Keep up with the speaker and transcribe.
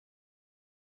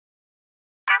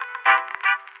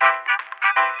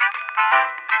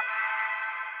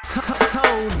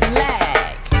Cold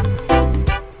black.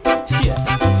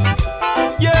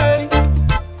 Yeah.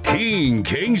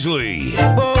 Kingsley.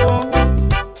 Oh.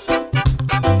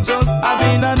 Just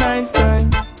having a nice time.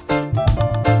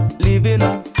 Living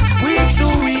a week to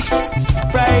week.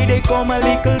 Friday come a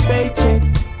little paycheck.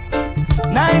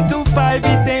 9 to 5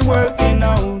 it ain't working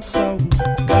out, so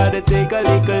gotta take a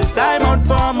little time out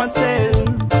for myself.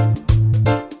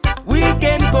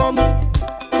 Weekend come,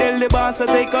 tell the boss to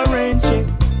take a rain check.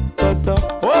 Cause the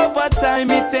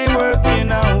overtime it ain't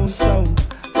working out, so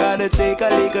gotta take a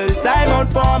little time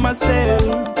out for myself.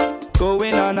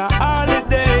 Going on a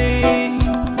holiday,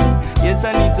 yes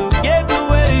I need to get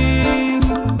away.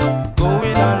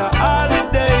 Going on a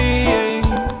holiday,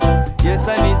 yes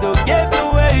I need to get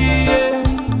away.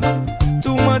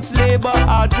 Too much labor,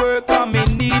 hard work, I'm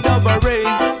in need of a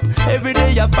raise. Every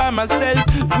day I find myself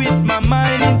with my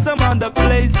mind in some other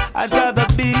place. I'd rather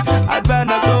be, I'd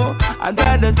rather go, I'd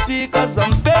rather see. Cause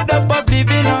I'm fed up of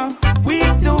living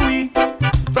week to week.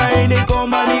 Friday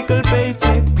come a little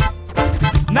paycheck.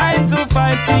 9 to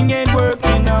 5 thing ain't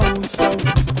working out, so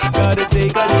gotta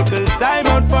take a little time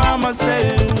out for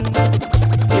myself.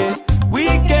 Yeah,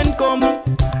 weekend come,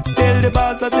 tell the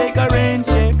boss I take a rain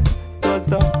check. Cause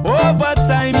the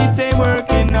overtime it ain't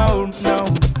working out now.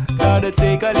 Gotta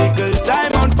take a little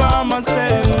time out for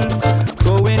myself.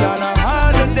 Going on a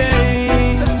holiday,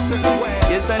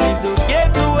 yes I need to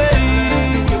get away.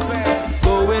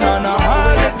 Going on a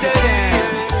holiday,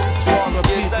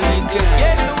 yes I need to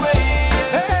get away.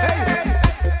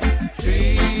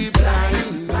 Three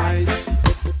blind mice,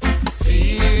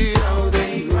 see how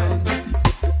they run.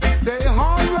 They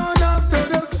all run up to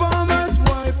the farmer's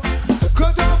wife,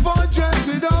 cut off her dress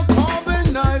with a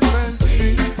carving knife. And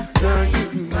three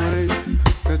blind mice,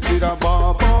 that did a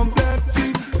bob on black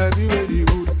sheep, heavy ready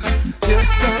wood.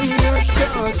 Just on your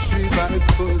stars, three by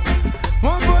foot.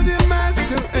 One for the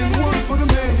master and one for the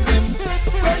maiden.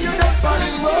 Where you the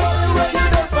funny boy, where you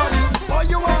the funny? Why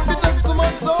you want me to take so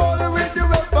much soul with the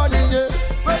weapon, yeah?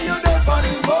 Where you the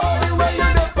funny boy, where you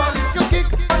the funny? You kick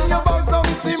on your back down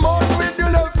Simon with the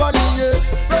left funny, yeah?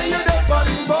 Where you the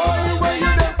funny boy, where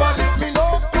you the funny? Me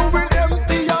know you will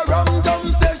empty your rum jam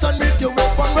session with your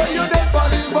weapon. Where you the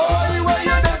funny boy, where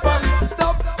you the funny?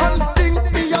 Stop and think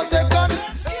for a second.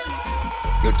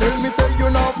 You tell me say you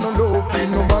not no love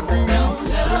in nobody.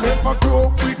 You never grow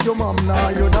up with your mom, now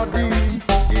your daddy.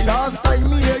 The last time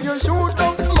me hear you shoot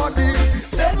up somebody,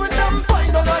 said when them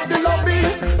find out like the lobby.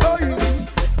 Hey,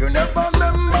 you never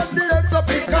remember the extra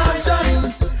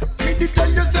precaution. Me the tell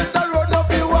you set the road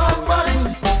up you walk by.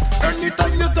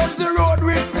 Anytime you touch the road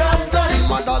with that time,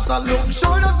 man does a look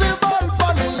sure does a ball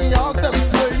pan. Me ask them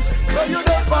say, where you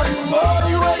the pan,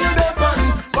 boy, where you the pan?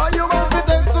 Why you want to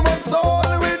take so much soul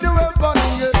with the weapon,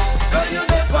 yeah? Where you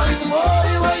the pan, boy,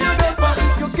 where you the pan?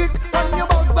 You kick on your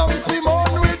back down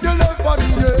Simon with the left hand,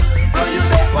 yeah. Where you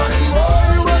the pan,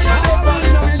 boy, where you the pan?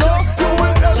 We know you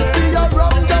will empty your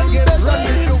rum jam session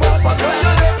with the weapon. Where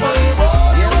you the pan, boy?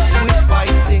 Yes, we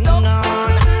fighting on.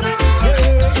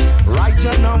 Yeah. Right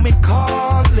now me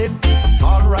call it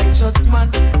all righteous man.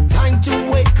 Time to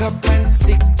wake up and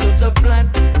stick to the plan.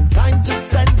 Time to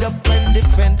stand up and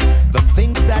defend the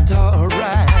things that are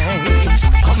right.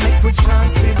 Come make we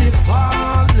chant for the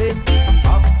falling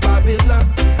of Babylon.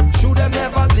 Should them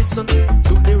never listen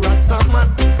to the Rasta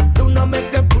man? Do not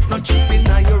make them put no chip in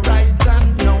your right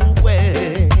hand, no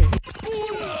way.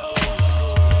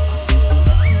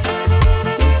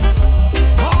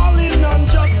 Calling on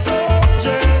just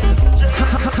soldiers.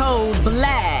 Cold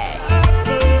black.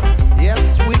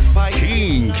 Yes, we fight.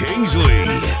 Kingsley.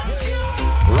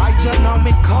 Right now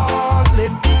me call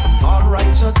it all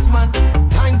righteous man.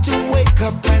 Time to wake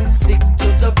up and stick to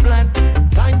the plan.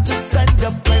 Time to stand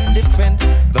up and defend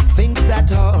the things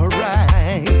that are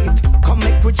right. Come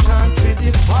make we chant for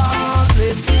the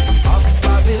falling of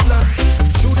Babylon.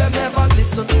 Should them never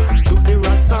listen to the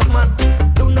Rasta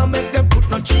man? Do not make them put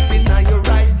no chip in your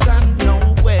right hand, no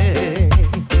way.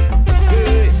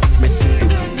 Hey, me see the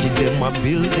wicked them a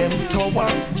build them tower.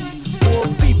 Poor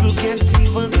people can't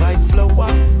even buy flour.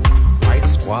 White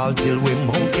squall till we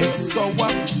mouth get sour.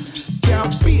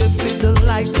 Can't pay for the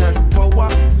light and power.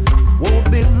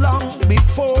 Won't be long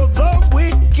before the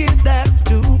wicked have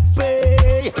to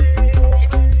pay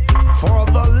for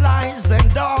the lies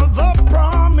and all the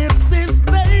promises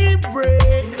they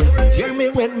break. Hear me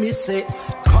when me say,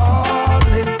 call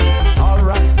it all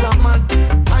Rasta man.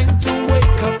 Time to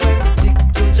wake up and stick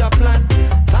to your plan.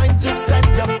 Time to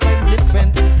stand up and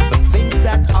defend the things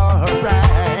that are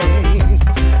right.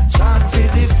 Chant for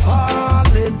the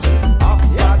falling of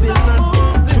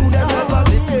Babylon. Should them ever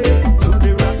listen to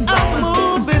the Rasta man? I'm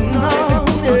moving on.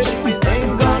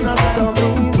 Ain't gonna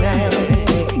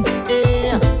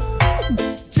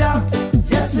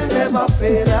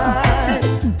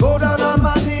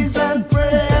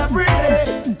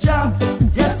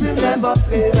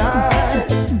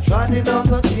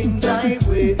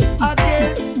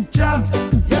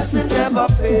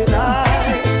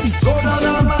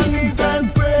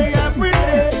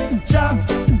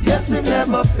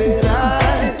never fail.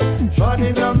 I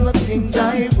running on the King's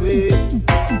highway.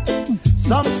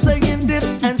 Some saying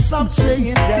this and some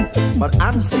saying that, but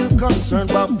I'm still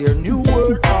concerned about their new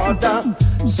world order.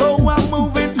 So I'm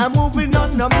moving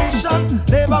on a mission.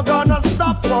 Never gonna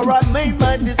stop for I made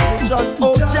my decision.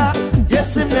 Oh Jah,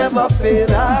 yes, Him never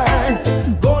fail.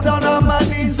 I go down on my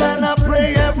knees and I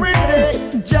pray every day.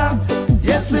 Jah,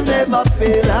 yes, Him never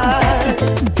fail. I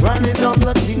running on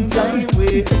the King's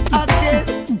highway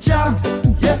again. Jah,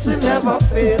 yes, Him never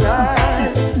fail.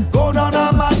 I go down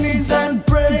on my knees and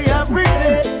pray every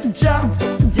day. Jah,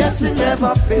 yes, Him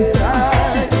never fail.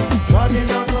 I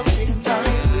running on the King's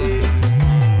highway.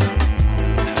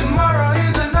 Tomorrow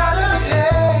is another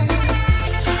day.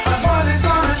 My body's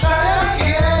gonna try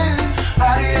again.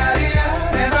 Ari,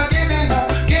 never giving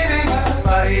up,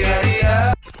 Ari.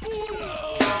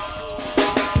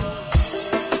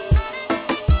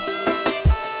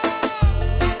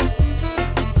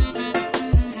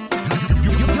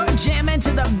 You're jamming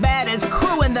to the baddest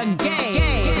crew in the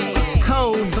game.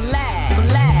 Code Black.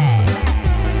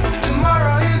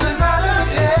 Tomorrow is another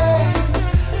day.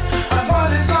 My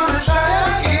body's gonna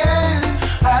try again.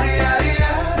 Ari,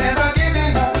 never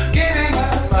giving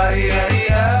up, Ari.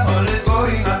 Always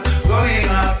going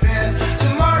up, yeah.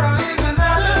 Tomorrow is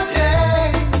another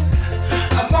day.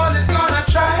 My body's gonna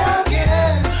try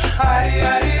again. Ari,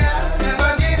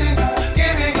 never giving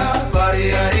up,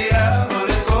 Ari.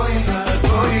 Always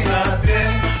going up,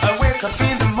 yeah. I wake up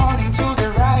in the morning to the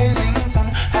rising sun.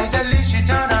 I just it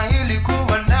down, I really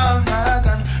cool and now I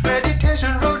can.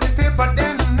 Meditation, wrote the paper,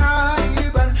 then I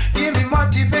even give me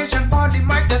motivation for the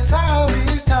mic, that's how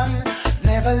it's done.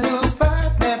 Never look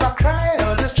back, never cry,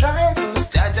 always try to.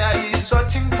 Jaja is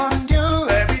watching from you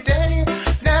every day.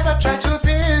 Never try to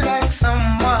be like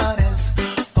someone else.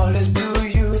 Always do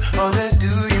you, always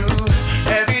do you.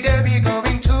 Every day we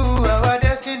going to our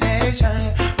destination.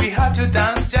 We have to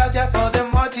thank Jaja for the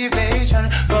motivation,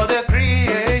 for the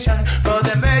creation, for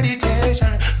the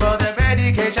meditation, for the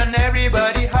medication.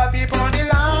 Everybody happy for the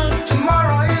land.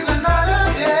 Tomorrow is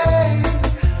another day.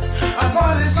 I'm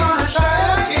always gonna try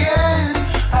again.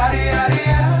 Ari,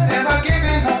 never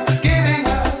giving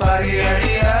up, Ari.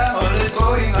 Always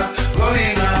going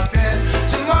up, yeah.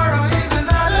 Tomorrow is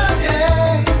another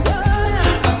day.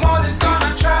 I'm always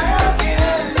gonna try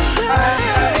again. Ari,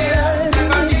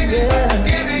 never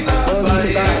giving up,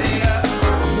 Ari.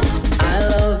 I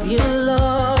love you,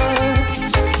 Lord,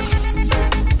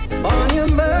 for your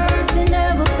mercy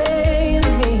never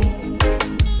failed me.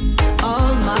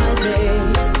 All my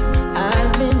days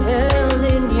I've been held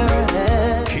in your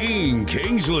hand.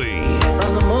 Kingsley.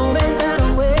 From the moment that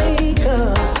I wake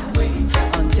up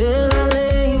until I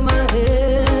lay my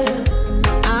head,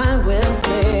 I will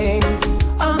sing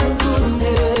of the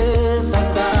goodness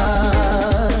of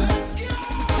God.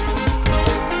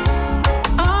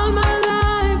 All my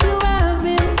life you have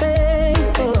been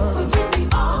faithful.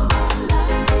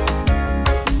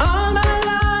 All my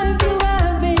life you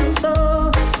have been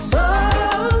so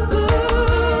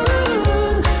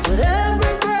good. With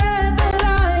every breath that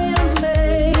I am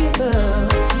able,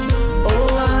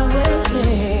 oh, I will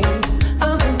sing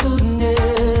of the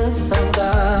goodness of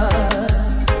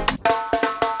God.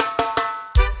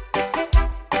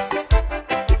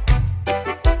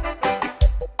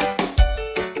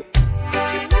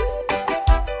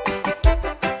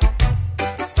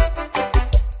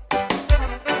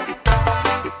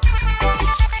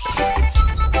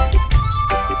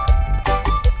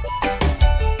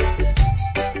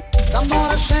 I'm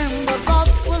not ashamed of the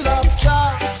gospel of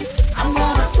Jah. I'm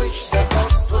gonna preach the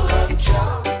gospel of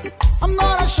Jah. I'm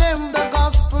not ashamed of the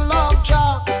gospel of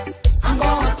Jah. I'm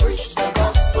gonna preach the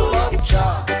gospel of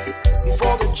Jah.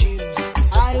 Before the Jews,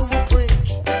 I will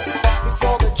preach.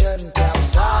 Before the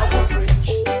Gentiles, I will preach.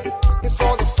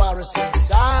 Before the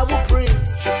Pharisees, I will preach.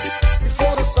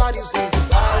 Before the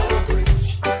Sadducees, I will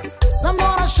preach. So I'm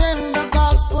not ashamed of the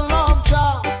gospel of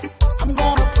Jah. I'm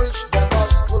gonna preach the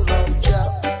gospel of Jah.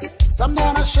 I'm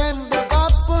not ashamed of the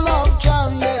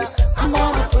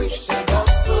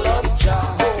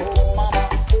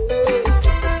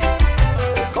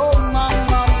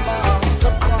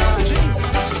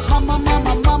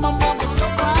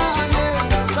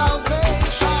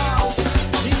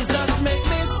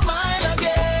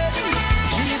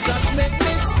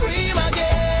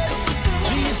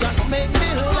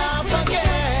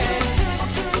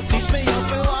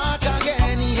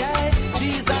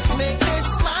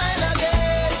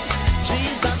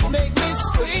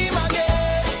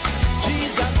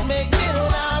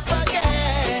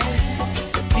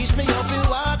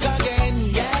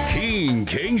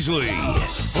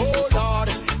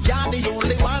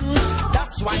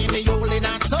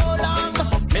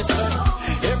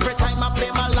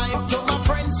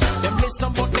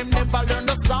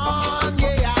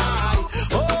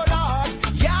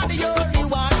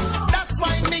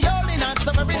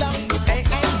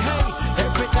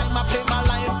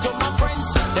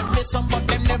listen, but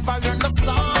them never learn the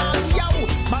song. Yo,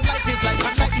 my life is like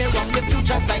a nightmare, wrong, the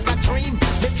future's like a dream.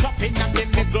 Me trapping and then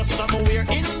me go somewhere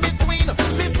in between.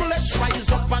 Me flesh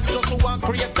rise up and just want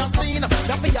create a scene.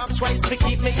 That me ask rise to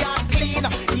keep me heart clean.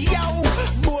 Yo,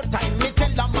 more time me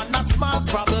tell them man a small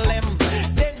problem.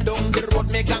 Then down the road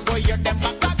me can go hear them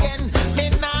back again. Me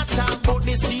not talk about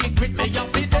the secret me have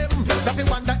for them. That me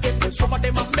wonder if some of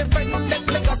them are me friend. Them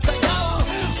like I say, yo,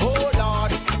 oh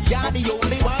Lord, you're the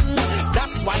only one.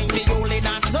 That's why me only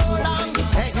not so long.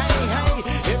 Hey, hey, hey.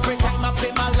 Every time I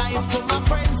play my life to my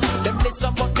friends, them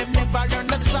listen but them never learn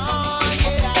the song.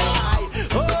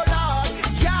 Yeah, oh Lord,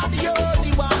 you're the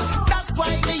only one. That's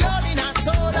why me only not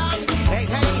so long. Hey,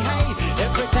 hey, hey.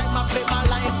 Every time I play my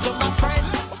life to my friends.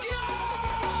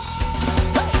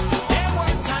 There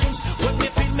were times when me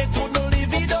feel me couldn't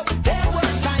live it up. There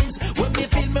were times when me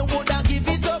feel me woulda give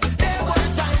it up. There were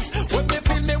times when me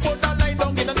feel me woulda lie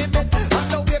down in the bed and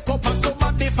now wake up and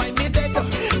somebody find me dead.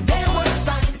 There were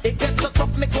times it gets so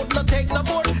tough me could not take no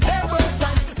more. There were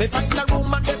times me find a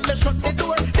room and then me shut the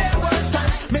door. There were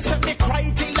times me say me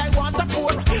cry till I want to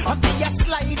pour and be a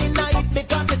slide in night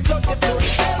because it flood the floor.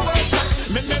 There were times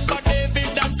me remember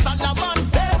David and Solomon.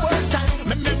 There were times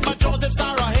me remember Joseph,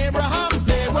 Sarah, Abraham.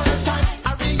 There were times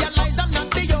I realize I'm not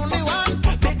the only one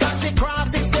because the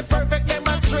cross is the perfect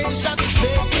demonstration.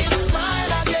 Make me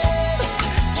smile again,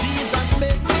 Jesus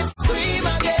make me scream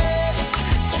again,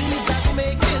 Jesus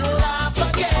make me laugh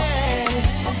again,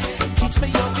 teach me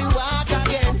how to walk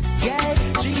again. Yeah,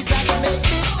 Jesus make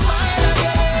me smile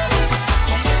again,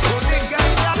 Jesus make me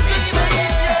scream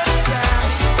again,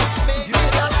 Jesus make me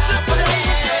laugh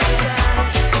again.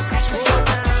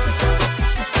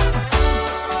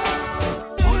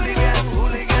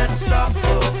 Hooligan, stop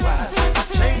for a while.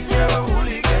 Change your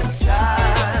hooligan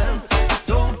style.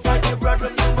 Don't fight your brother,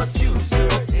 you must use your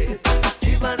head.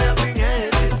 Give an helping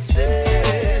hand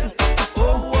instead.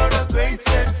 Oh, what a great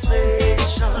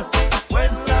sensation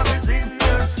when love is in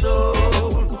your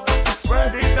soul,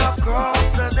 spreading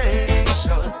across the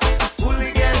nation.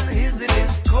 Hooliganism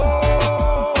is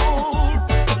cold.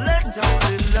 Let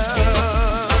only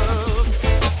love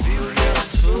fill your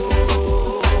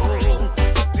soul,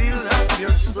 fill up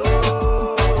your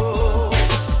soul.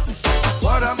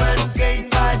 What a man gain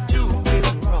by doing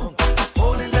wrong,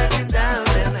 only letting down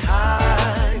and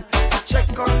high.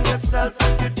 Check on yourself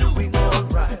if you're doing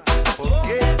alright.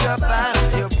 Forget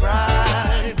about your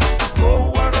pride. Oh,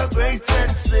 what a great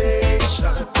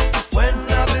sensation when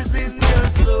love is in your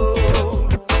soul,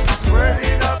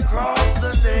 spreading across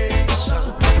the nation.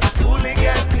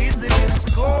 Hooliganism is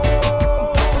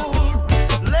cold.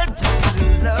 Let only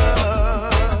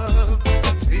love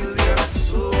fill your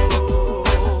soul,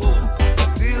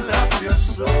 fill up your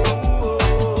soul.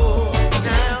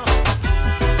 Now,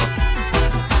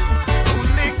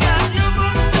 hooligan, you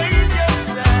must change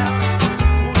yourself.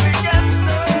 Hooligans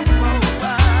don't move.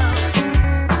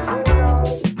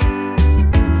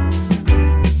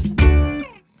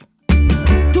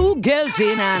 Two girls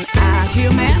in an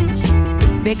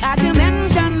argument, big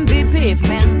argument on the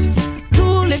pavement. Two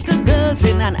little girls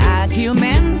in an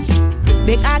argument,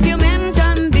 big argument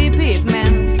on the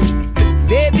pavement.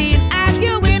 They been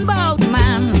arguing about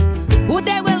man, who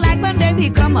they will like when they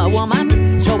become a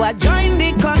woman. So I joined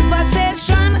the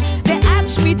conversation. They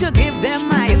asked me to give them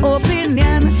my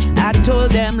opinion. I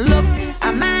told them, look,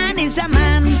 a man is a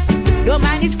man. No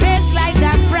man is faced like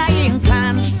a frying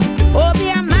pan. Oh, be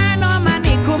a man or man,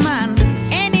 equal man.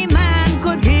 Any man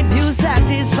could give you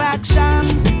satisfaction.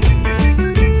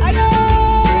 I know.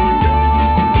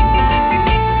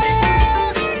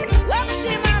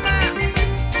 Whoopsie, mama.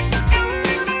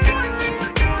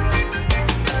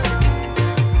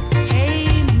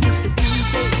 Hey, Mr.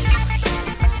 DJ,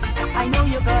 I know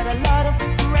you got a lot of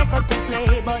record to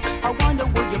play, but I wonder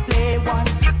would you play one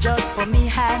just for me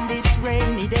and this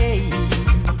rainy day?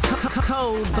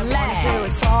 Cold I wanna hear a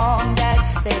blast. song that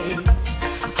say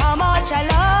how much I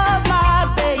love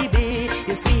my baby.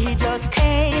 You see, he just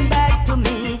came back to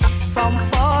me from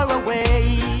far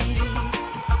away.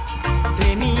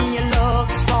 Play me a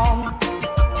love song,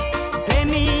 play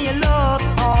me a love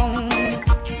song.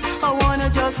 I wanna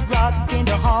just rock in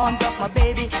the arms of my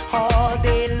baby all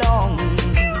day long.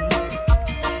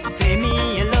 Play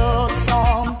me a love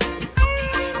song,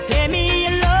 play me a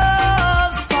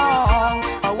love song.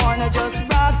 I wanna just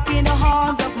rock in the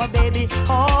arms of my baby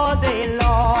all day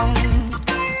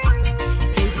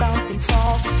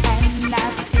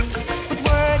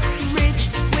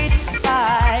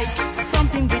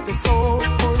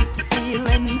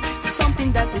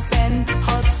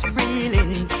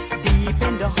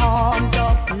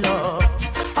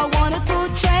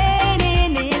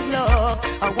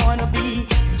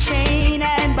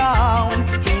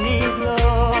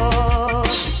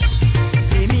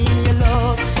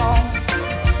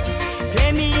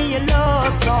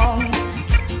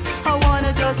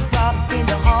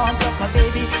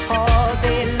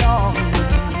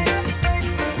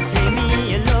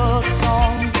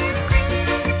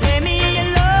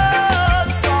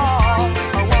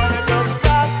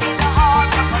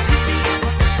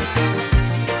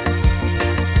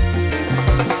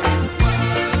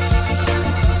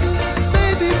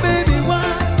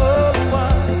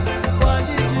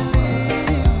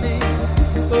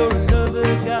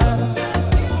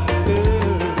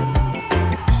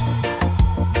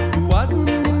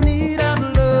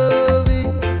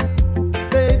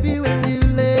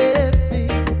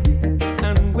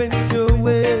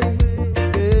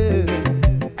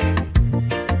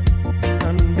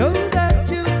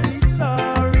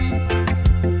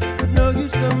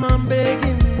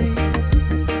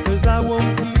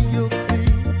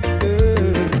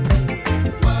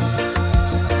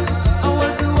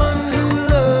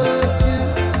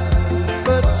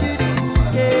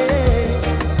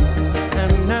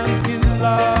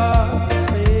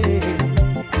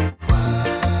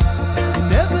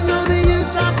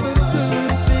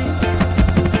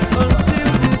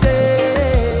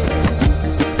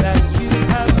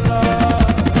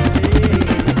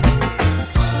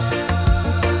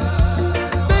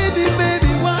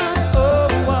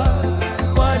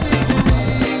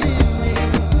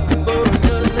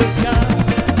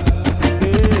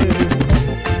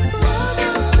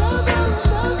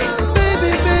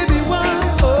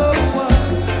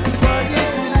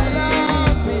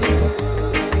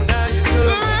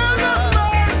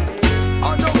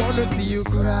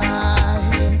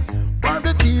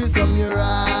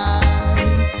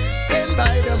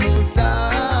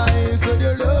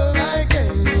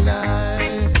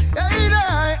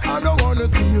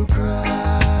see you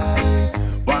cry.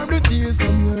 Wipe the tears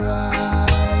from your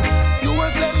eyes. You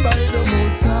were sent by the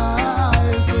Most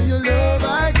High, so your love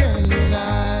I can't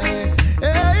deny.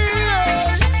 Hey,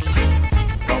 hey.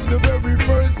 From the very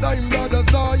first time that I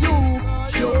saw you,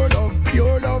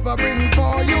 your love I bring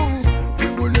for you. We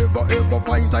will never ever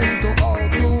find time to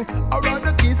argue. I'd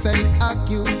rather kiss and hug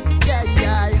you. Yeah,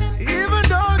 yeah. Even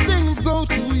though things go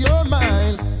through your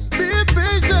mind, be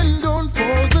patient, don't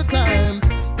force the time.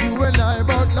 You and I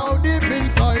both know deep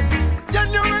inside,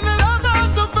 genuine love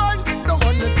out to find. Don't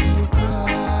wanna see you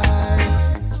cry.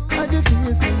 I did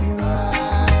tears in your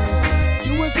eyes.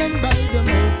 You were sent by the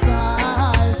Most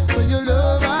High, so your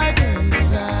love I can't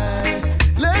deny.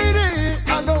 Lady,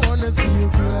 I don't wanna see you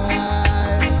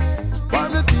cry.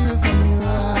 Wipe the tears in your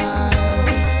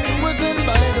eyes. You were sent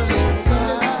by the Most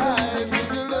High, so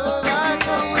your love I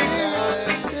can't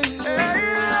deny.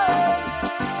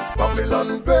 Babylon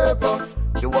paper.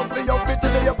 You want to your fit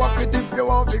in your pocket if you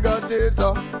want to get it.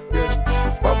 Yeah.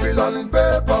 Babylon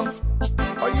paper.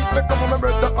 I eat me come my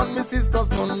brother and my sister's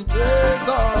done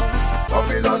traitor.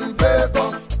 Babylon paper.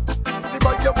 The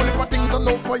bag you full of things and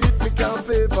no for it me can't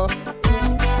favor.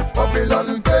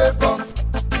 Babylon paper.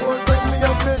 All time me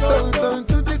have to shout out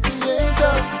to the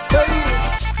creator. Hey,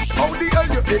 how the hell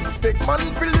you expect man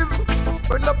to live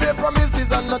when the pay promises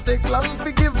and not take long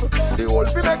to give? The whole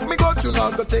fi make me go you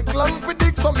not go take long for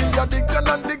dig. So me a dig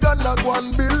and dig and a go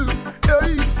and build.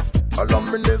 Hey, all of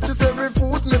me necessary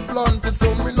food me planted,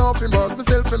 so me not fi mark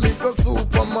myself and make a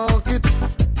supermarket.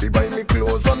 They buy me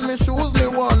clothes and me shoes me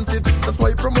want it. That's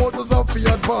why promoters have to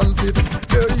advance it.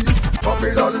 Hey,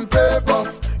 Babylon paper.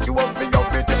 You want to have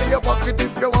it in your pocket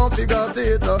if you want to get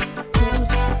it.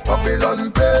 Babylon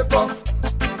paper.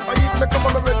 I eat me come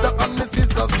on the red and my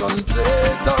sister's done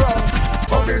traitor.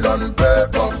 Babylon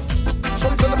paper.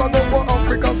 Some say never go for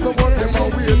Africa, so what them a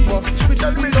wait for?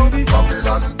 Tell me now,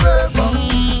 Babylon paper.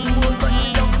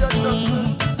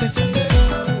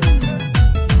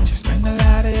 She spend a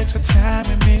lot of extra time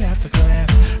with me after class,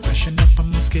 brushing up on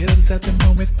my skills at the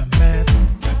moment with my math.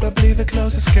 Probably the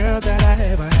closest girl that I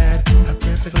ever had. A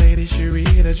perfect lady, she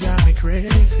really drive me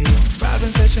crazy.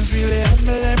 Private sessions really help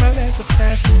me learn my lesson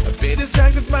fast. I'd be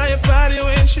distracted by her body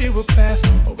when she would pass.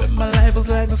 Or when my life was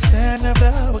like the sand of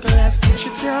the hourglass. She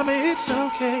tell me it's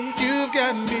okay, you've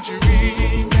got me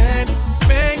dreaming.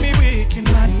 Make me weak in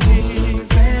my knees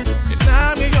and you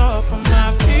knock me off on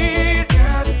my feet.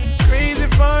 Got crazy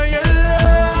for your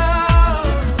love.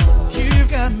 You've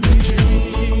got me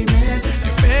dreaming.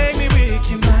 You make me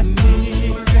weak in my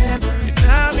knees and you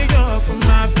knock me off on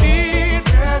my feet.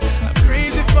 I'm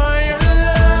crazy for your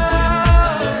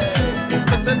love.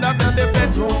 I said I'm not the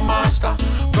bedroom master.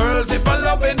 Girls, if I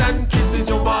love it and kisses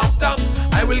you after,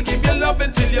 I will give you love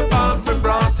until you're bound for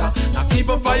brata. Not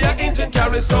even fire engine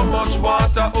carries so much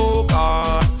water, oh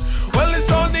God. Well, the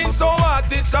sun is so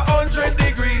hot, it's 100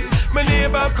 degrees. My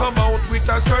neighbor come out with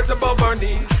her skirt above her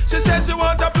knee. She says she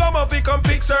want a plumber to come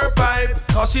fix her pipe,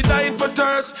 cause she dying for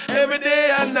thirst every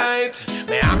day and night.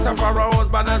 Me ask her for her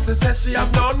husband and she says she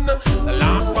have none. The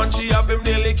last man she have him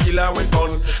nearly kill her with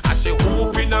gun. As she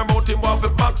whoop in her mouth him off the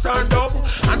box her down,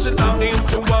 and she knock him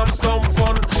to have some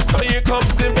fun. So here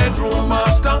comes the bedroom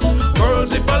master.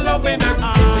 Girls, if I love it and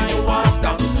kissing you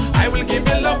after, I will give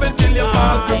you love until you're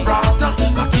bald for brata.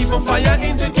 Not even fire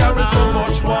engine carries so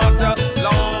much water.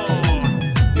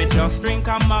 Lord, me just drink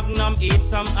a Magnum, eat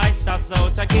some ice, that's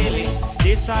out a gilly.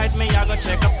 Decide me I go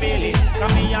check a Philly.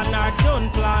 Come me and her done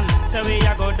plan, so we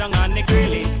a go down on the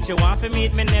grilly. She want to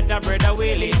meet me net a brother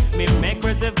Willie. Me make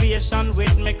reservation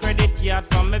with me credit card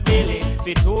from me Billy.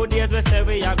 For 2 days we say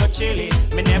we a go chilly.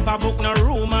 Me never book no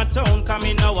room at town, cause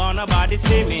me no want nobody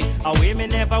see me. Away me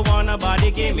never want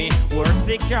nobody give me. Worst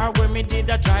the car where me did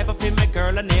a driver for me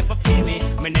girl and never feel me.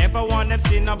 Me never want them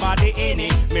see nobody in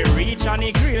it. Me reach on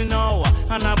the grill now,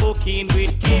 and I book in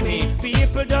with Kimmy.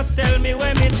 People just tell me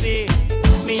when me see.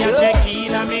 Me a check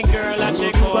in and me girl a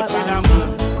check out with a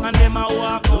man, and them a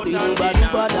walk out and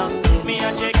dinner. Me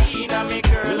a check in and me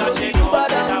girl a check out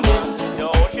with a man.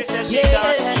 No, she says she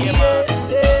got me a man.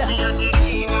 Me a check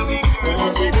in and me girl a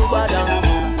check out with a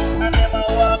man, and them a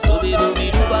walk out and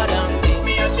dinner.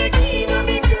 Me a check in and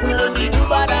me girl a check out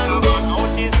with a man. No,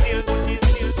 she's still.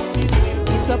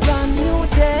 It's a brand new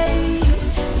day,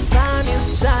 the sun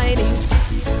is shining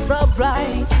so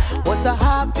bright. What a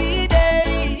happy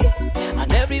day,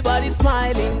 and everybody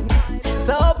smiling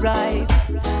so bright.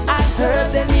 I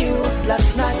heard the news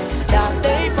last night that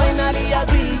they finally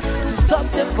agreed to stop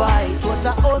the fight. It was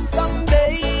an awesome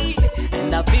day,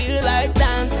 and I feel like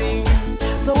dancing.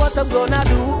 So what I'm gonna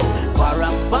do?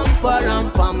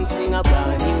 Param pam, sing a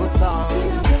brand new song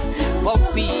for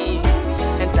peace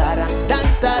and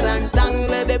taran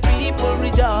tan.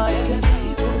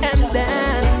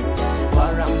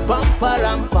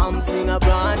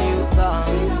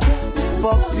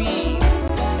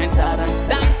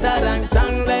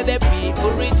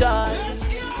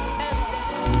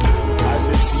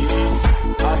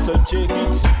 so check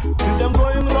it. See them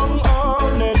going wrong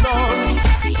on and on.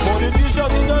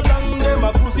 Politicians in the land, them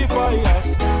a crucify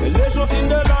us. Elections in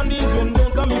the land is when they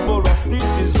come for us.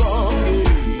 This is wrong,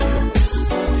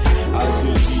 I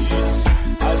say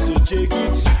it, I say check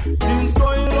it. Things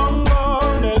going wrong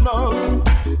on and on.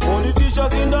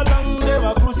 Politicians in the land, them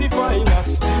a crucifying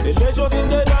us. Elections in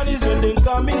the land is when they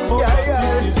coming for us.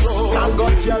 This is wrong. I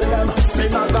got tell them, me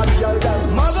not got tell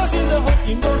them. Mothers in the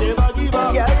home, don't ever give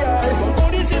up.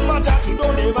 Police in my tattoo,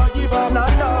 don't ever give up. No.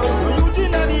 Youth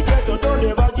in the ghetto, don't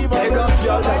ever give up. I got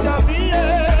tell them. I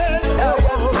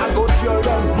got tell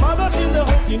them. Mothers in the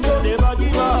home, don't ever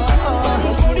give up.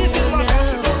 Police in my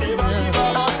tattoo, don't ever give up.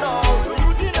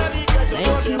 Youth in the ghetto,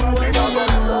 don't ever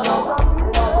give up.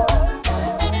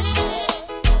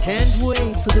 Can't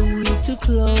wait for the week to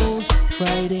close.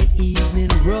 Friday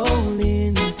evening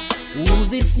rolling. Ooh,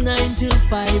 this 9 till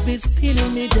 5 is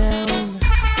pinning me down.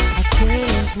 I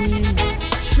can't win.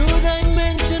 Should I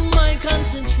mention my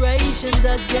concentration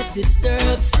does get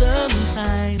disturbed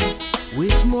sometimes?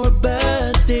 With more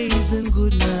birthdays and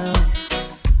good now,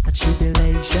 a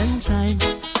tribulation time.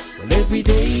 Well, every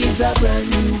day is a brand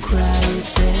new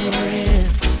crisis.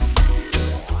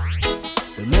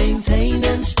 The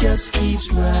maintenance just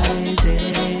keeps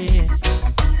rising.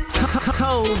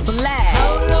 Cold black.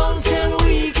 How long can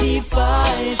we keep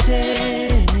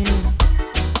fighting?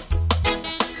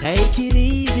 Take it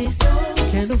easy,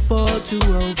 can't afford to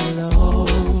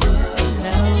overload.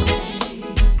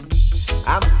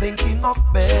 I'm thinking of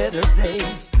better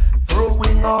days,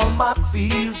 throwing all my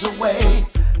fears away,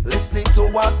 listening to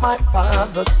what my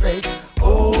father says.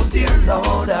 Oh dear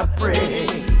Lord, I pray.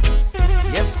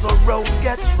 Yes, the road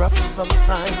gets rough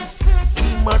sometimes.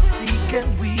 We must seek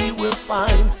and we will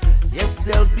find. Yes,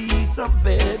 there'll be some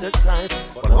better times,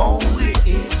 but only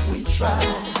if we try.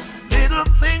 Little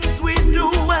things we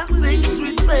do and things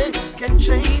we say can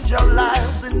change our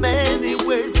lives in many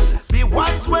ways. Be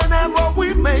wise whenever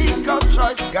we make a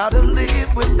choice. Gotta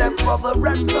live with them for the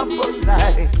rest of our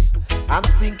lives. I'm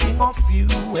thinking of you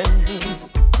and me,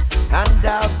 and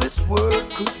how this world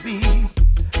could be.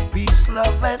 Peace,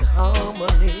 love, and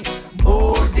harmony.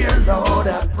 Oh, dear Lord,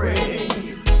 I pray.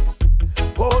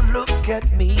 Oh, look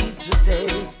at me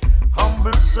today,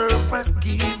 humble servant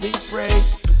giving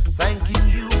praise, thanking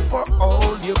you for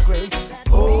all your grace.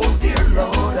 Oh, dear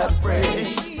Lord, I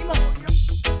pray.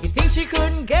 You think she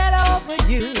couldn't get over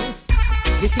you?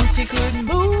 You think she couldn't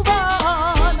move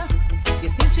on? You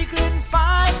think she couldn't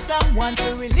find someone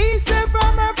to release her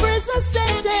from her prison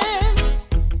sentence?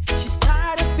 She's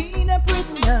tired of being a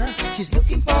prisoner. She's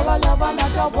looking for a lover,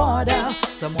 not a warder.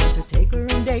 Someone to take her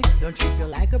on dates, don't treat her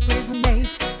like a prison mate.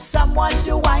 Someone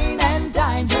to wine and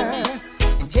dine her,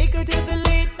 and take her to the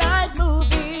late night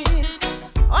movies,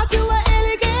 or to an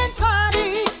elegant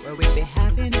party where we'd be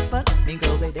having fun,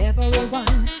 mingle with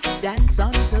everyone, dance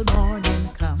until morning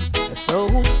come. So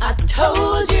I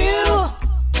told you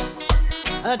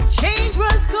a change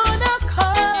was gonna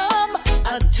come.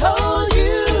 I told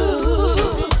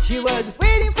you she was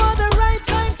waiting for the right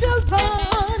time to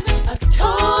run. I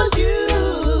told you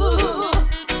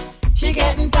she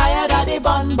getting tired of the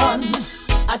bun bun.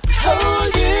 I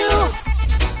told you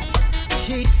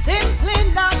she's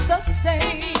simply not the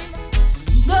same.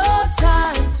 No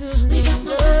time to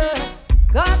linger.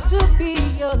 Got to be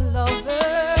your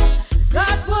lover.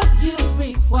 Got what you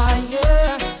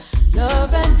require.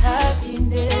 Love and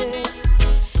happiness.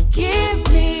 Give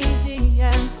me the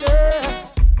answer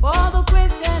for the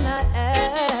question I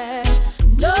asked.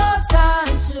 No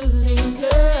time to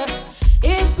linger.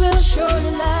 It will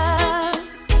surely last.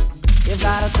 You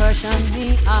got a crush on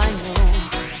me, I know.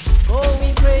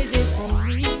 Going crazy for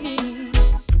me.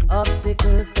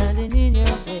 Obstacles standing in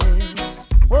your way.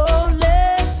 Oh,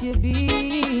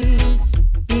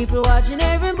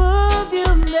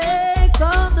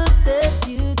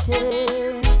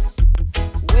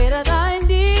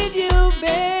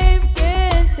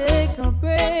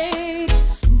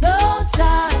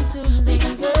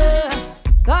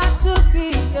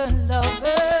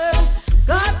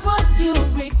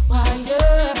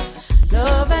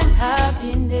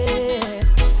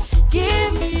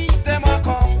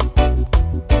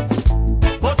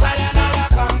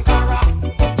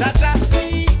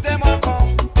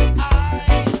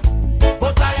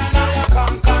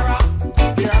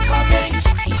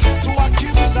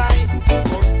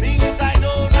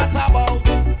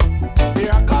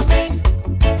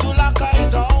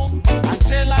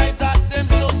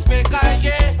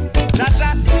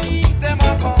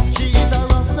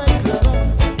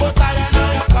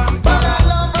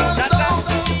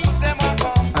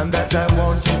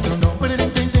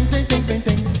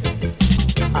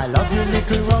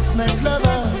 roughneck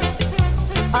lover.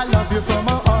 I love you from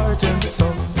my heart and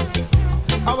soul.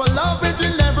 Our love it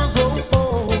will never grow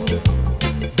old.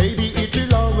 Baby, it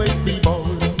will always be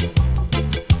bold.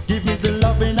 Give me the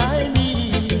loving I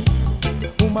need.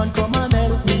 Woman, come and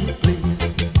help me,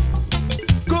 please.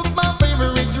 Cook my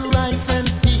favorite rice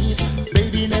and peas.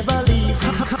 Baby, never leave.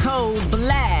 Cold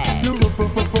black.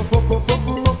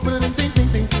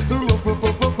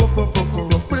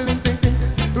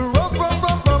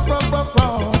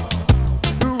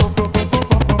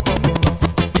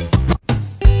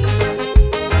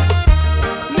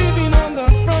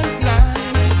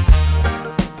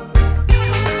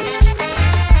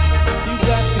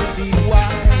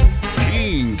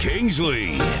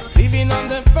 Kingsley. Living on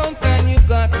the front line, you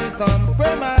got to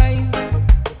compromise.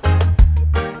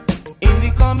 In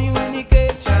the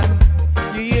communication,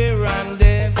 you hear and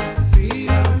deaf. See,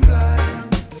 I'm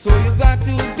blind. So you got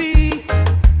to be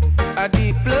a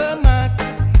diplomat.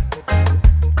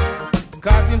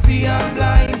 Cause you see, I'm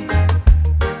blind,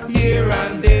 hear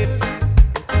and deaf.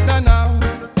 Now,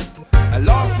 I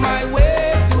lost my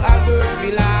way to Albert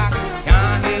Villa.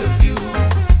 Can't help you,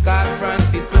 cause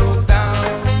Francis closed down.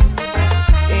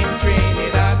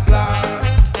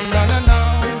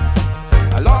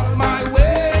 I lost my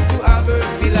way to Albert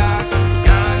Villa.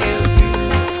 Can't help you,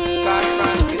 cause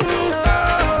Francis knows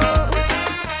down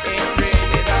in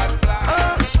Trinidad.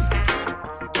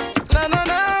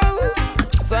 No.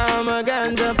 Some a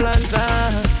ganja planter,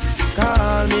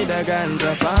 call me the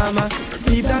ganja farmer.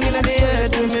 Deep down in the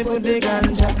earth, we me put the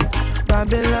ganja.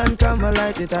 Babylon come and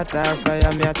light it at a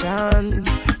fire, me a chant.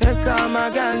 Yes, I'm a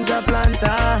ganja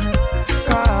planter.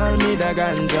 Call me the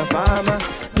ganja farmer.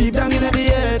 Deep down in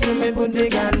the earth, we me put the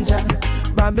ganja.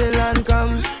 Babylon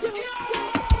come.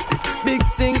 Big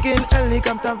stinking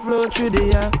helicopter flow through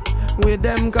the air. With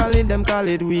them call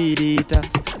it weed eater.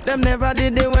 Them never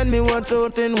did it when me was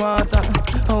out in water.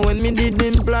 Or when me did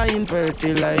implying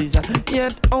fertilizer.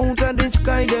 Yet out of the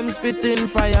sky them spitting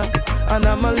fire. And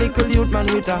I'm a little youth man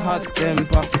with a hot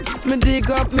temper. Me dig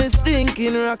up me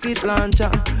stinking rocket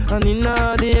launcher. And in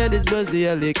all the air this was the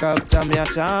helicopter me a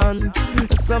chant.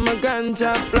 Some a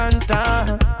ganja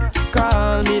planter,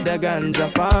 call me the ganja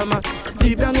farmer.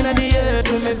 Deep down in the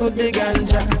earth we me put the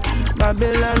ganja.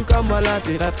 Babylon come all at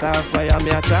it at a fire me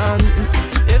a chant.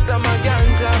 Yes, I'm a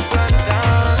ganja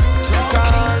planter,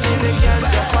 call me the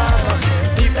ganja farmer.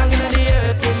 Deep down in the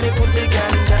earth we me put the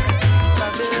ganja.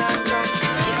 Babylon come.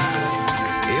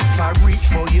 If I reach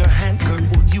for your hand, girl,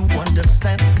 would you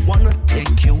understand? Wanna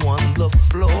take you on the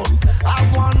floor. I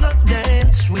wanna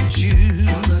dance with you.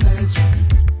 Wanna dance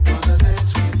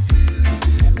with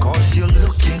you. Cause you're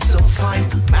looking so fine.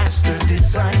 Master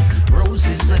design,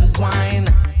 roses and wine.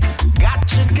 Got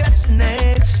to get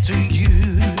next to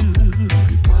you.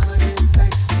 Wanna get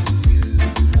next to you.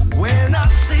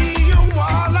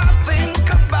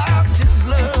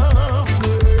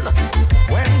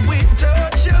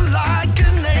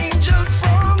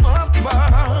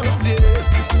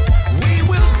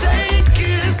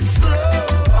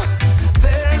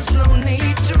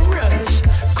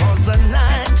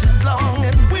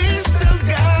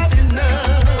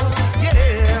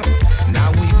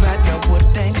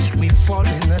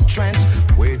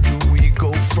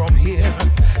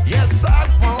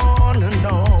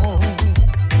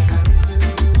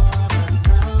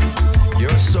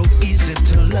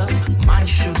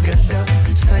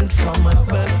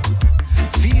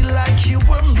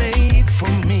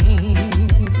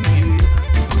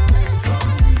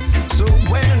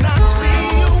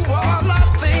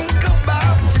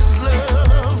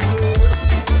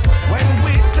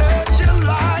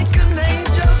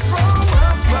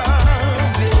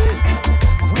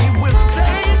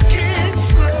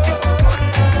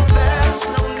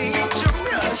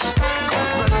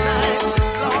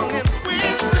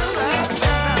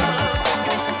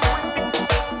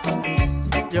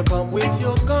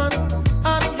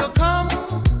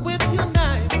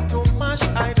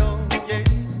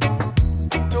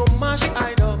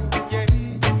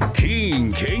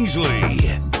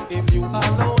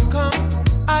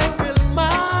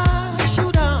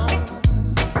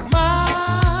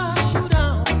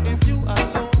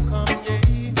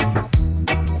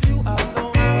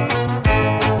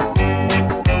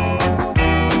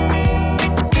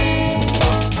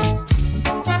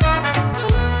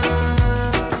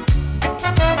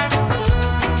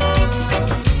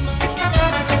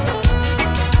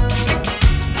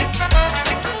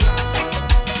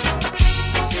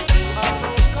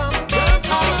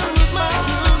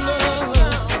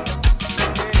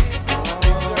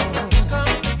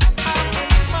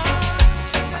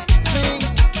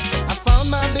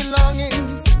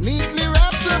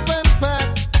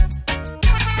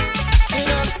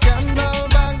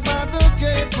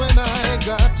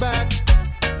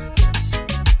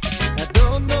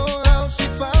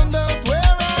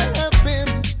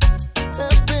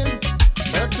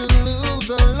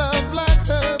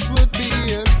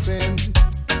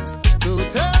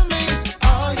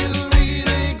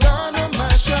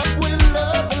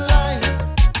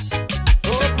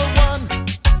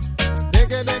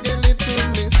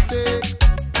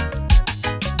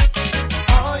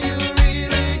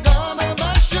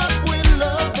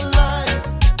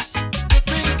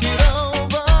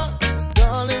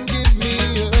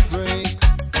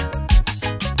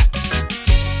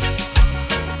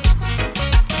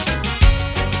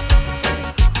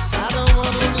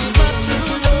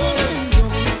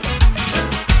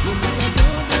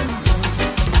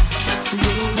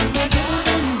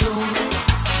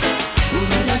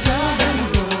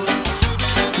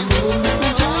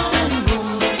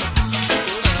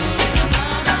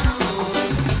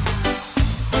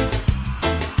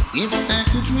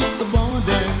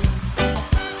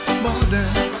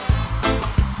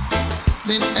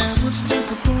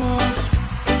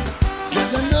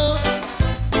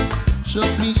 So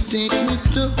please take me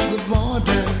to the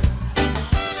border.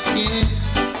 Yeah.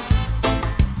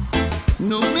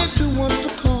 No matter what the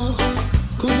cost,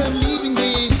 'cause I'm leaving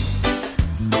there.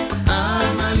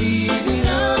 I'm leaving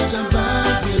out of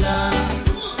Babylon.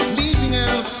 Leaving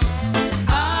out.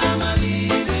 I'm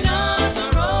leaving out the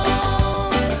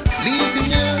road.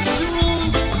 Leaving out the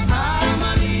road. I'm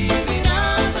leaving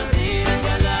out of this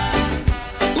land.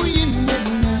 Oh, you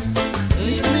never know.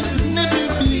 This will never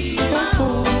be a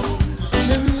home.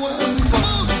 Everyone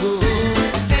wants to go.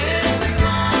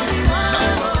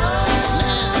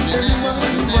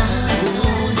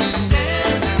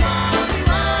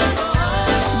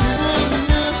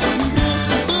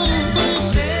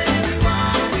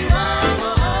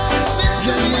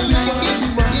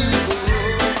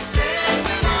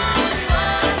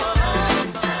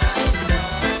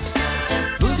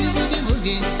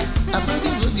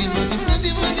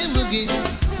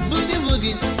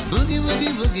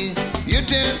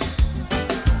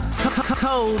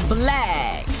 Cold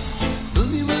black.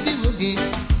 Boogie woogie woogie,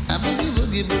 a boogie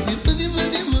woogie boogie boogie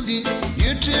woogie woogie.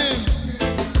 Your turn.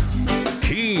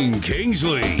 King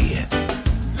Kingsley.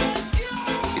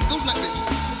 It goes like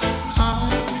this. I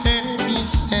heard you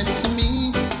said to me,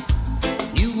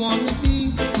 you wanna be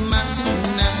my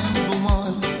number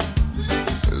one,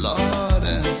 Lord.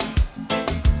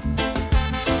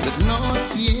 But not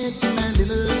yet, my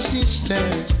little sister.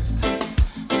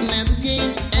 Now the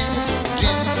game has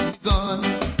just gone,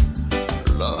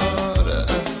 Lord.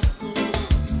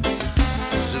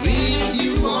 So if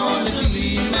you wanna be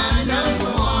my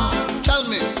number one, tell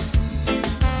me.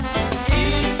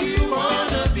 If you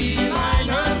wanna be my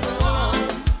number one,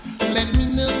 let me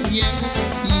know your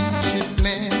future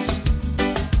plans.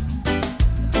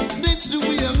 That's the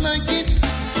way I like it.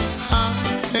 I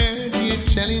heard you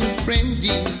telling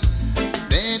friendly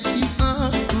that you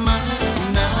are my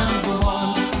number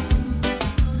one.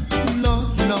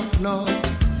 No,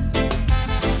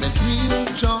 that we'll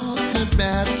talk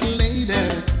about later.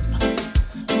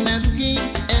 Now the game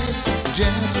has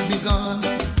just begun,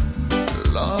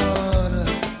 Lord.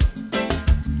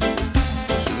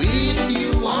 So if you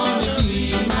wanna be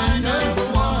my number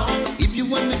one, if you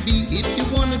wanna be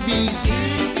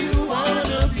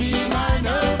my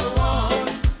number one,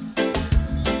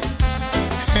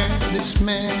 have this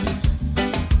man.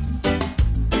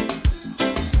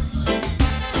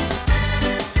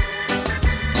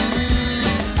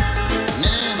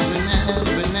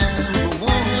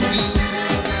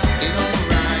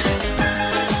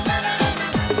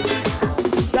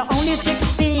 You're only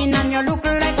 16 and you look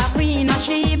like a queen of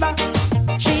Sheba.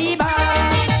 Sheba.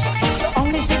 You're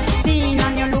only 16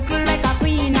 and you look like a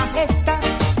queen of Esther.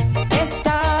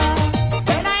 Esther.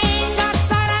 When I ain't got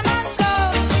Solomon's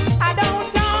soul, I don't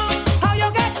know how you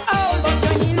get old, but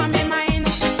you're in on my mind.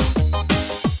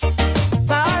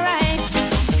 It's alright.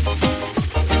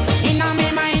 In on my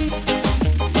mind.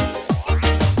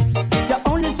 You're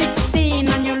only 16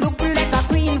 and you look like a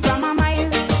queen from a mile.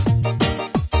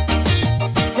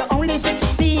 You're only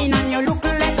 16 and you look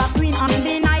like a queen on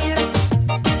the Nile.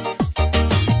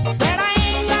 But I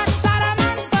ain't got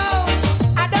Solomon's gold.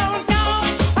 I don't know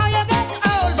how you get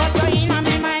old, but you're in on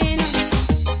my mind.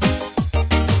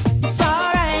 It's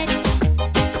alright.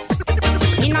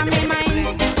 In on my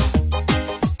mind.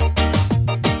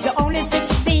 You're only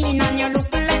 16 and you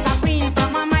look like a queen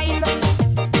from a mile.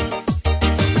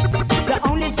 You're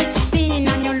only 16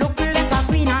 and you look like a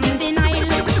queen on the Nile.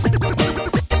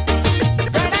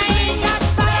 But I ain't got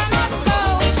Solomon's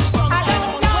gold. I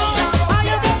don't know how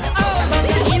you get old, but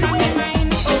you're in on my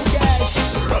mind. Oh gosh.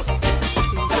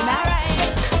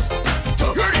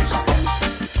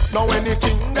 Now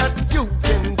anything that you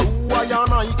can do, I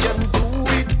and I can do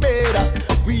it better.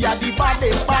 We are the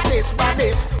baddest.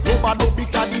 Nobody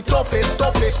because the toughest.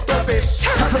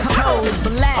 Cold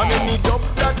black. And any job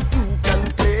that you can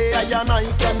play, I and I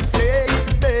can play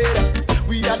it better.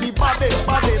 We are the baddest.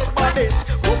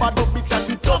 Nobody because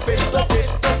the toughest.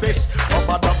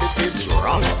 Rubber rabbit is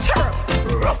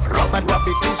rough, rubber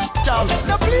rabbit is tough.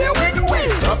 Now play with me.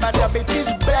 Rubber rabbit is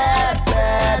bad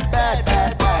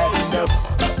enough.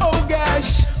 Oh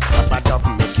gosh. Rubber dub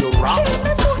make you rock.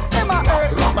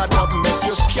 Rubber dub make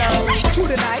you scan. Through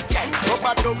the night.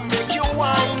 Rubber dub make you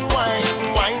wine.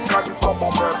 Cause it's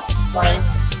rubber dub. Wine.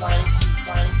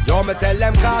 Yo, me tell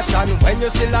them caution when you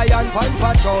see lion pan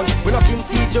patrol. We not him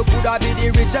teach you coulda be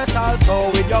the richest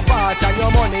also. With your fortune,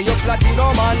 your money, your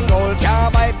platinum and gold.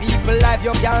 Can't buy people life,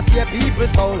 you can't save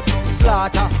people's soul.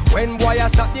 Slaughter when boy I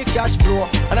stop the cash flow.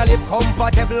 And I live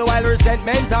comfortable while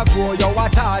resentment a grow. You a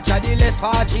torture, the less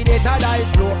fortunate a die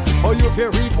slow. Oh, you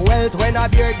feel reap wealth when a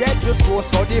bear dead you sow.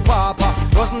 So the papa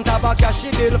doesn't have a cash,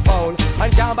 he bill foul.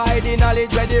 And can't buy the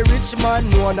knowledge where the rich man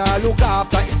know. Now look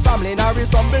after his family, now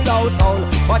resemble household.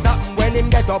 What happen when him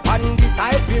get up and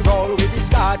decide we roll with the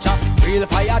scotcher? Real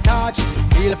fire touch,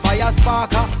 real fire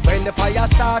sparker. When the fire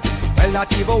start, well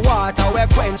not even water we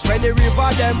quench when the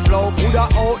river them flow. Coulda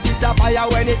out this a fire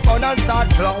when it burn and start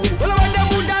glow. Well when them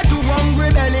woulda do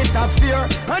hungry belly stop fear.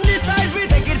 And decide we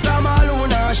take it from all who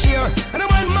not share. And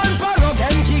when man parrot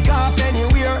them kick off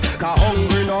anywhere. Cause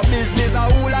hungry no business a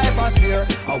whole life a spare.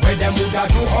 And when them woulda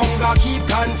do hunger keep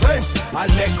conference.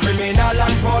 And make criminal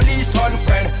and police turn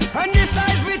friend. And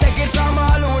decide we take it from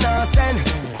all who not send.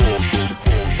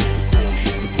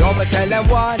 Yo, me tell them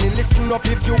warning, listen up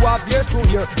if you have ears to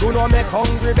hear. Do not make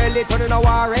hungry belly turn in a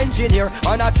war engineer.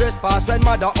 And a trespass when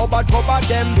mother about cover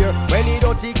them beer. When he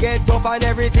dirty get tough and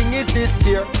everything is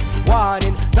despair.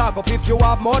 Warning, talk up if you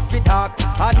have mouth fi talk.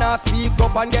 And now speak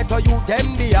up and get to you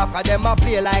them behalf. Cause them a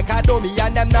play like a dummy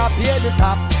and them not pay the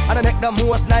staff. And I make the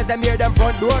most nice, them hear them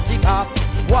front door kick off.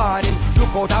 Warning,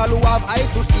 look out all who have eyes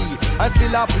to see. And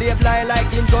still a play blind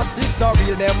like injustice no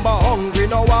real. Them but hungry,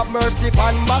 now have mercy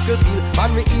on battlefield.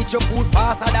 Man we eat your food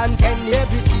faster than 10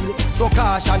 Navy SEAL. So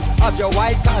caution, have your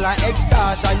white collar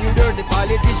extortion. You dirty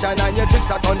politician and your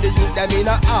tricks are on the youth them in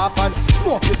a half. And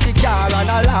smoke your cigar and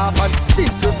a laugh. And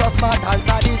since you so smart and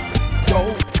sadist,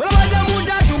 yo. Well what them would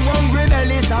do hungry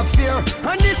belly stop fear.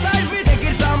 And decide we take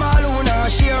it from all who not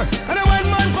share. And when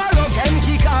man parrot can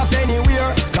kick off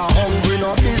anywhere. Cause hungry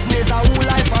no business a whole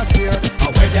life a spare. And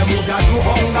when them would do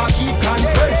hunger keep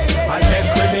conference. And make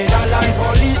criminal and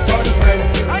police turn friend.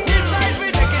 And decide we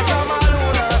take it from all who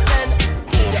not send.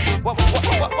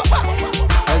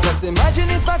 I just imagine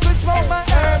if I could smoke my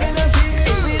herb in a key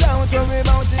without worry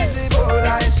about it, the bowl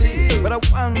I see. But I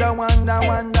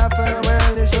wonder for the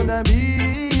world is gonna be.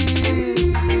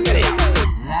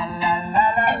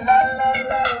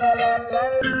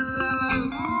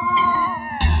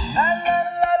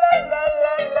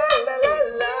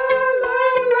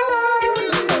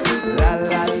 La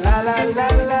la la la la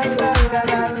la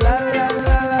la la la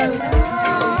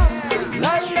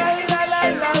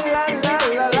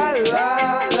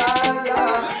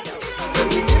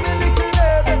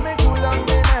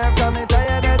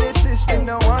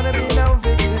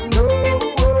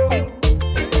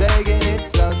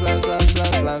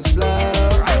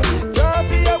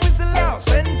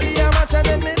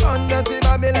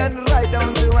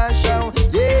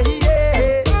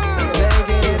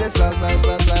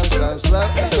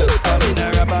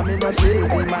Still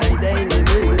be my daily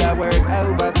meal. I work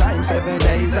overtime 7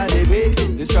 days a the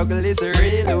week. The struggle is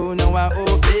real, who know how who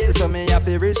feel. So me have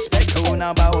to respect who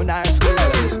know about our school.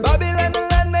 Babylon the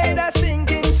land made a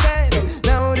sinking sand.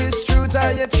 Now this truth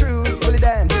are you truthfully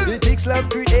damn. The ticks love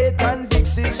create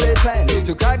convicts, it's a plan.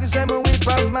 To cause them with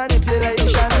of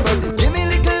manipulation. But just give me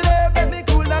little love, let me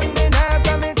cool down me nerve.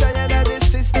 I'm tired of this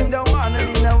system, don't wanna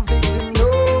be no victim, no.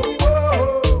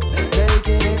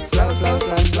 Taking it slow, slow,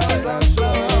 slow, slow, slow,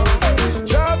 slow.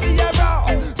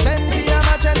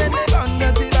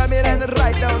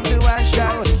 Right down to a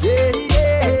shout, yeah,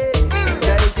 yeah.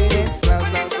 Taking it slow,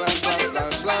 slow, slow, slow, slow,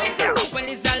 slow. Well,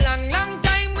 it's a long, long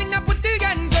time when I put the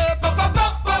guns up, up, up,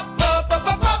 up, up, up, up,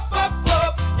 up, up, up,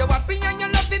 up. You're happy and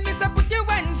you're loving me, so put your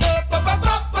hands up, up, up,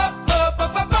 up, up, up,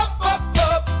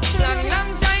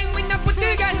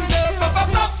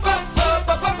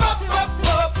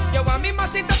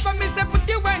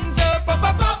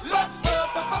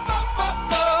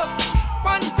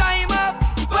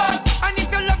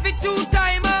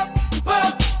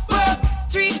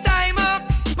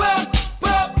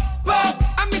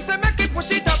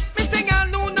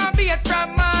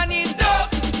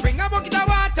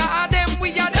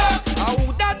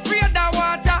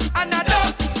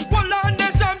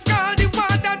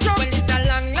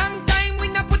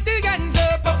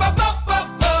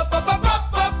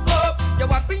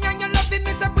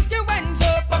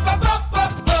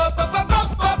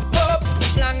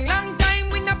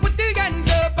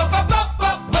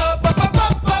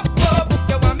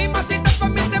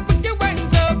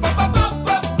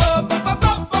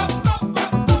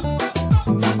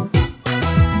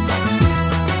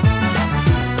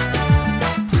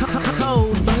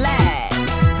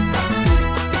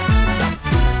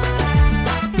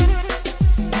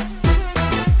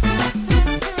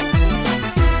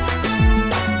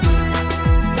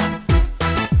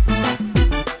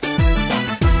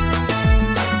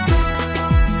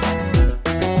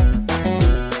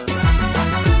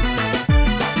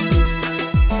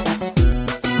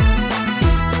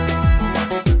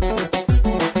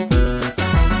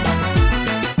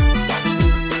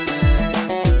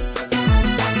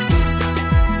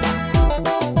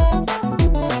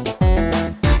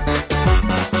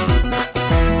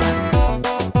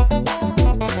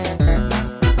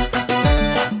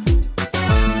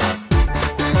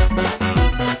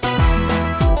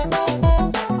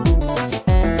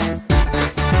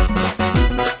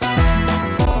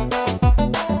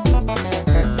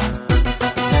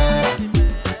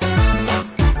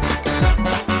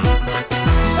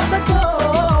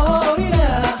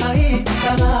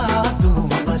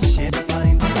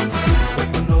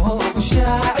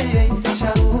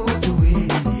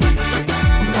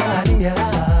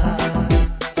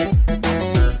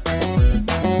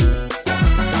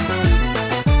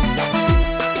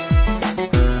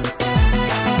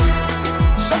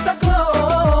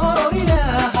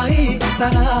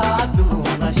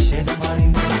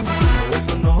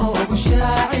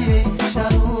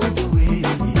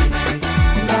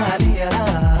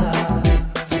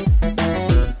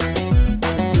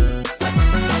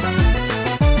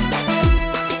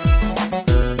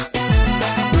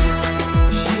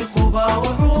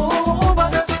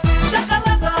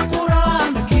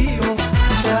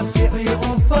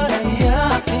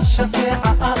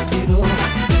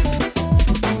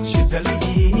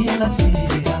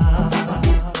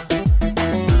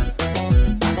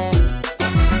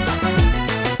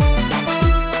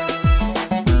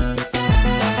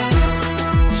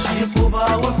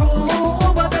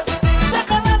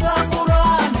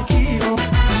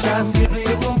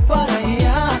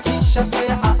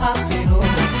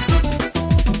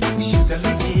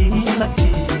 wanna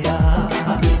see ya.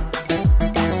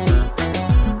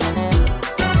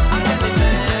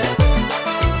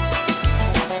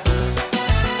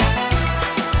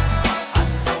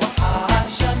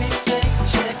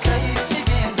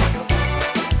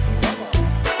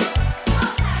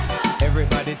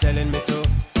 Everybody telling me to.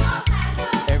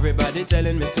 Everybody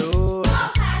telling me to.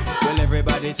 Well,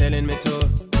 everybody telling me to.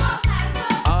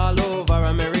 All over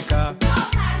America.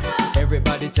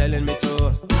 Everybody telling me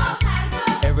to.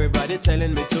 Everybody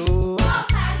telling me to.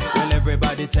 Well,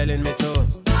 everybody telling me to.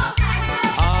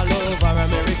 All over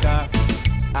America.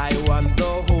 I want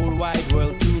the whole wide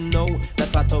world to know that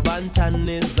Pato Bantan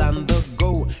is on the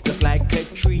go. Just like a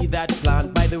tree that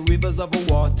planted by the rivers of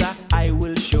water, I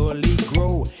will surely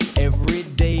grow. Every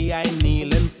day I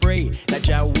kneel and pray that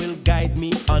Jah will guide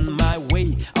me on my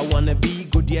way. I wanna be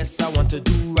good, yes, I want to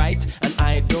do right, and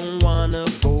I don't wanna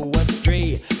go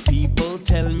astray. People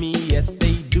tell me, yes,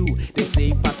 they do. They say,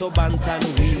 Pato Bantan,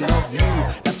 we love you.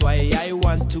 That's why I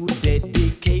want to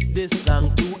dedicate this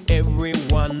song to every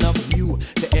one of you,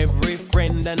 to every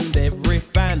friend and every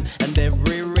fan, and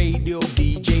every radio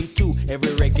DJ too,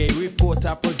 every reggae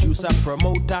reporter, producer,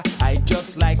 promoter. I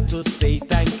just like to say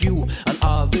thank you. And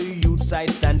all the youths I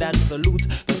stand and salute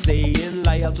for staying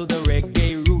loyal to the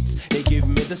reggae roots. They give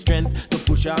me the strength to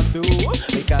push on through,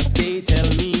 because they tell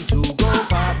me to go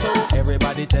Pato.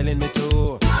 Everybody telling me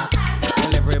to.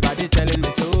 Well, everybody telling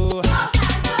me to.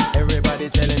 Everybody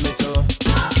telling me to.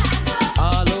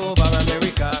 All over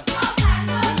America.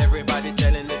 Well, everybody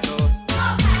telling me to.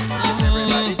 Yes,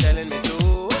 everybody telling me to.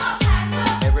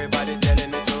 Everybody telling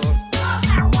me to.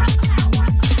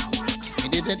 I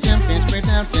did the champion spread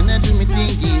out and I do me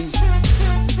thingy.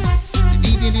 The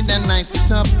DJ did that nice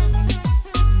it up.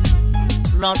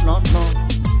 Lord.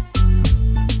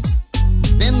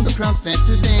 Then the crowd started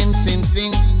to dance and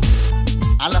sing.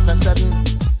 All of a sudden,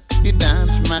 the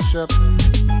dance mash up.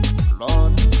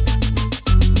 Lord,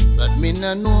 but me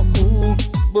no know who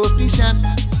both the shot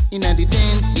in the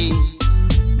dance, yeah.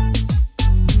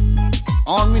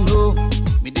 All me know,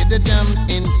 me did the jump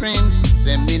in friends.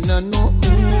 Then me no know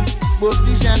who both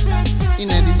the shot in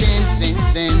the dance.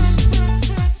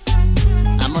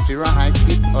 I must be right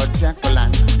fit or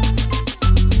Jacqueline.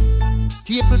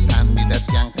 People tell me that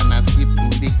skank and I skip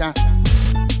to the car.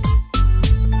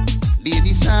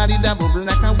 Lady sorry that bubble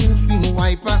like a windscreen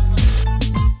wiper.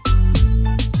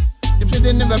 Them say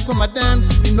they never come a dance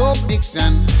with no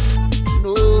fiction.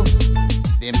 No,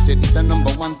 them say it's the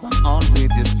number one for all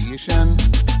radio station.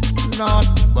 Lord,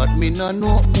 but me no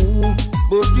know who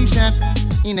both the shot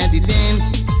in the dance.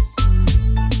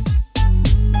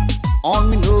 All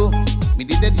me know, me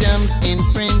did the jump in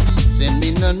friends. Then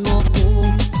me no know who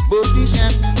both the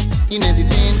shot in the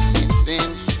dance.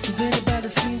 Is anybody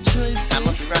seen Tracy? I'm a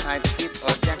right kid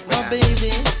or Jack. My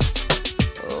baby.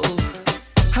 Oh,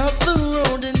 up the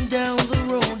road and down the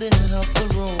road and up the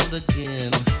road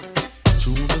again.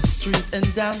 Through the street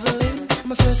and down the lane,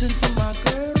 I'm searching for my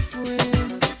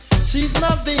girlfriend. She's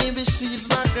my baby, she's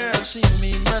my girl, she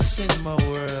means much in my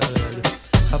world.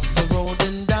 Up the road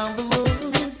and down the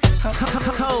road, up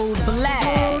Cold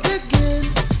Black. again,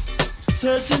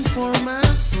 searching for my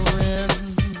friend.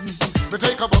 Me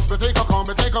take a bus, me take a car,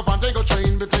 me take a van, take a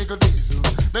train, me take a diesel.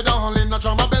 Me darling, I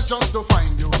try my best just to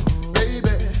find you,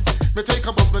 baby. Me take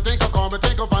a bus, me take a car, me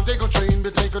take a van, take a train,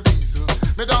 me take a diesel.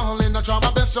 Me darling, I try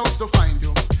my best just to find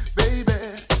you, baby.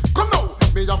 Come now,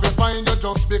 me have to find you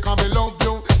just because me love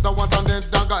you. The one and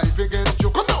that guy forget you.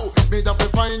 Come now, me have to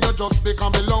find you just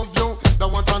because me love you. The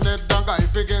one and that guy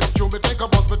forget you. Me take a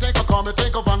bus, me take a car, me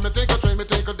take a van, me take a train, me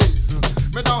take a diesel.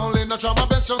 Me darling, I try my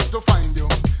best just to find you,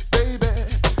 baby.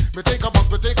 Me take a bus,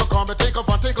 me take a car, me take a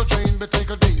van, take a train, me take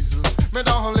a diesel. Me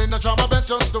darling, I try my best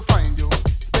just to find you,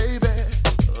 baby.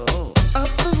 Oh,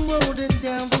 up the road and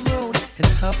down the road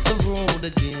and up the road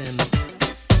again.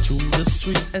 Through the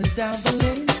street and down the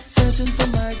lane, searching for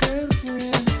my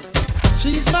girlfriend.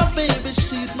 She's my baby,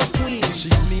 she's my queen, she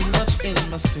means much in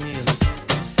my sin.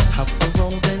 Up the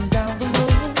road and down the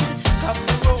road, up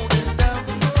the road and down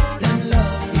the road. Them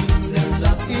love him, them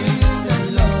love him, them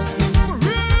love him. For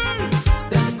real.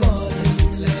 Them call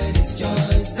him ladies'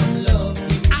 choice, them love him.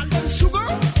 And them sugar.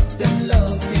 Them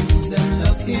love him, them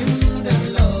love him, them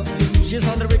love him. She's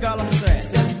on the regal, I'm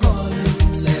saying. Them call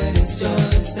him ladies'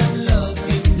 choice, them love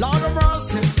him. Lord of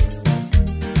mercy.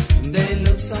 They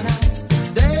look so nice,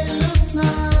 they look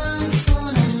nice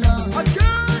on and on. Again.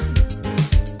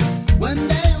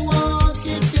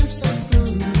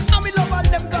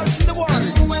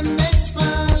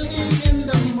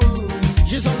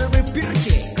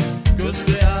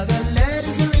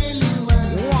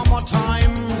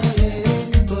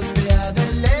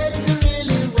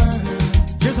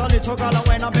 a little girl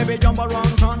when a baby jump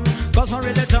around town. Cause I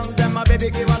really tell them my baby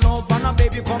give a love. And a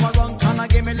baby come around town and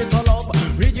give me little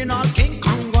love. Regional King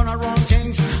Kong gonna run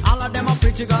things. All of them are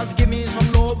pretty girls, give me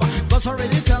some love. Cause I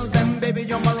really tell them baby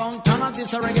jump around town. And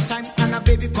this a reggae time and a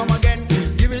baby come again.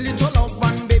 Give me little love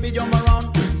and baby jump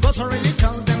around. Cause I really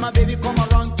tell them my baby come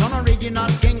around town. Original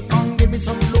King Kong give me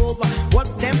some love.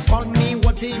 What them call me,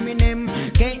 what's in my name?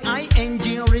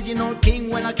 K-I-N-G original king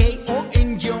when I K